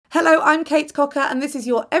Hello, I'm Kate Cocker and this is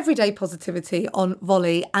your Everyday Positivity on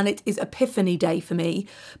Volley, and it is Epiphany Day for me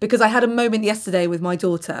because I had a moment yesterday with my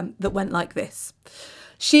daughter that went like this.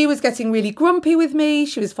 She was getting really grumpy with me.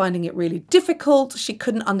 She was finding it really difficult. She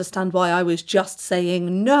couldn't understand why I was just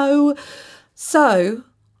saying no. So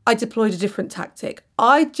I deployed a different tactic.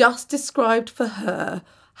 I just described for her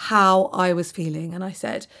how I was feeling. And I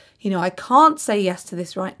said, I can't say yes to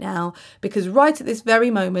this right now because right at this very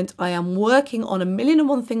moment, I am working on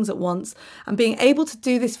 1,000,001 things at once, and being able to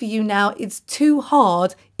do this for you now is too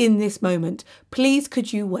hard in this moment. Please,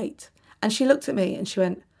 could you wait? And she looked at me and she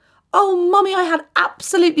went, "Oh, Mummy, I had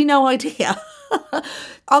absolutely no idea.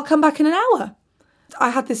 I'll come back in an hour." I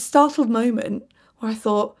had this startled moment where I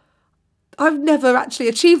thought, I've never actually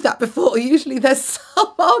achieved that before. Usually there's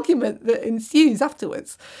some argument that ensues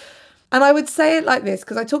afterwards. And I would say it like this,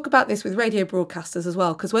 because I talk about this with radio broadcasters as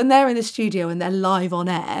well, because when they're in the studio and they're live on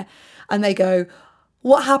air and they go,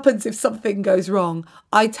 what happens if something goes wrong?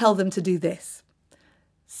 I tell them to do this.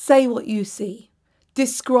 Say what you see.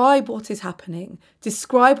 Describe what is happening.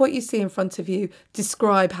 Describe what you see in front of you.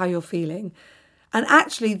 Describe how you're feeling. And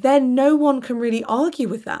actually, then no one can really argue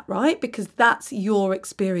with that, right? Because that's your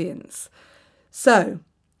experience. So,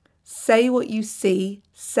 say what you see,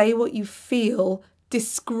 say what you feel,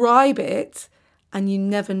 describe it, and you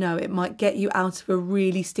never know, it might get you out of a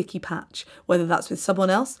really sticky patch, whether that's with someone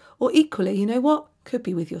else or equally, you know what? Could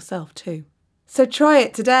be with yourself too. So try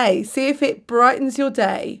it today. See if it brightens your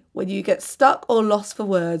day. When you get stuck or lost for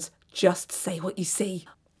words, just say what you see.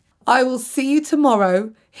 I will see you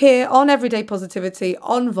tomorrow here on Everyday Positivity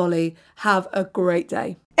on Volley. Have a great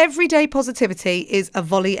day. Everyday Positivity is a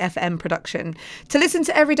Volley FM production. To listen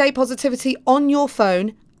to Everyday Positivity on your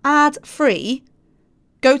phone, ad-free,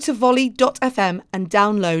 go to volley.fm and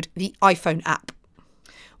download the iPhone app.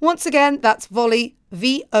 Once again, that's Volley,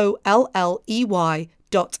 VOLLEY.FM.